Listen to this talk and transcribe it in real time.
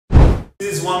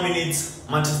This is 1 minute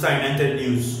Manchester United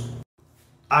news.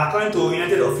 According to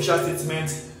United official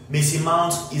statement, Mason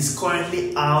Mount is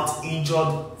currently out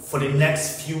injured for the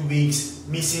next few weeks,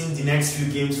 missing the next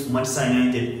few games for Manchester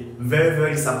United.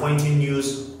 Very disappointing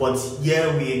news, but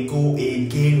here we go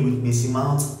again with Mason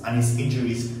Mount and his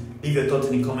injuries. Leave your thoughts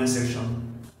in the comment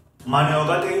section. Manuel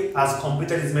Ugarte has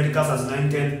completed his medicals as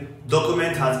United.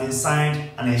 Document has been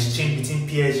signed and exchanged between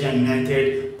PSG and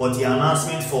United, but the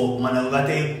announcement for Manuel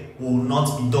Ugarte will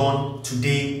not be done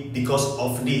today because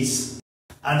of this.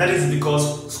 And that is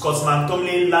because Scott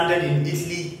McTominay landed in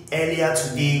Italy earlier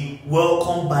today,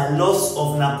 welcomed by lots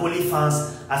of Napoli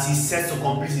fans as he set to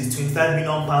complete his £25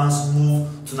 million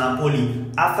move to Napoli.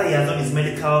 After he has done his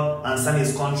medical and signed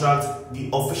his contract,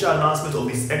 the official announcement of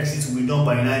his exit will be done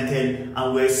by United,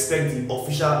 and we expect the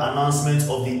official announcement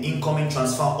of the incoming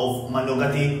transfer of Manuel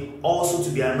Ugarte also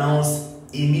to be announced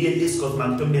immediately Scott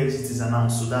McTominay exit is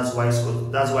announced. So that's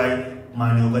why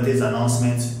Manuel Ugarte's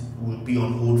announcement will be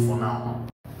on hold for now.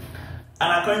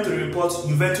 And according to the report,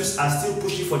 Juventus are still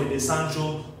pushing for the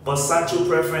Sancho, but Sancho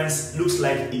preference looks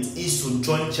like it is to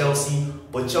join Chelsea.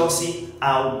 But Chelsea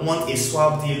want a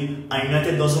swap deal, and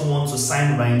United doesn't want to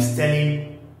sign Raheem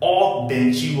Sterling or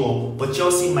Ben Chilwell. But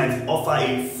Chelsea might offer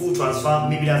a full transfer.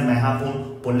 Maybe that might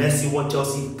happen. But let's see what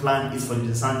Chelsea plan is for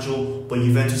the Sancho. But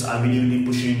Juventus are really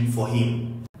pushing for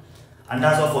him. And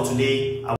that's all for today.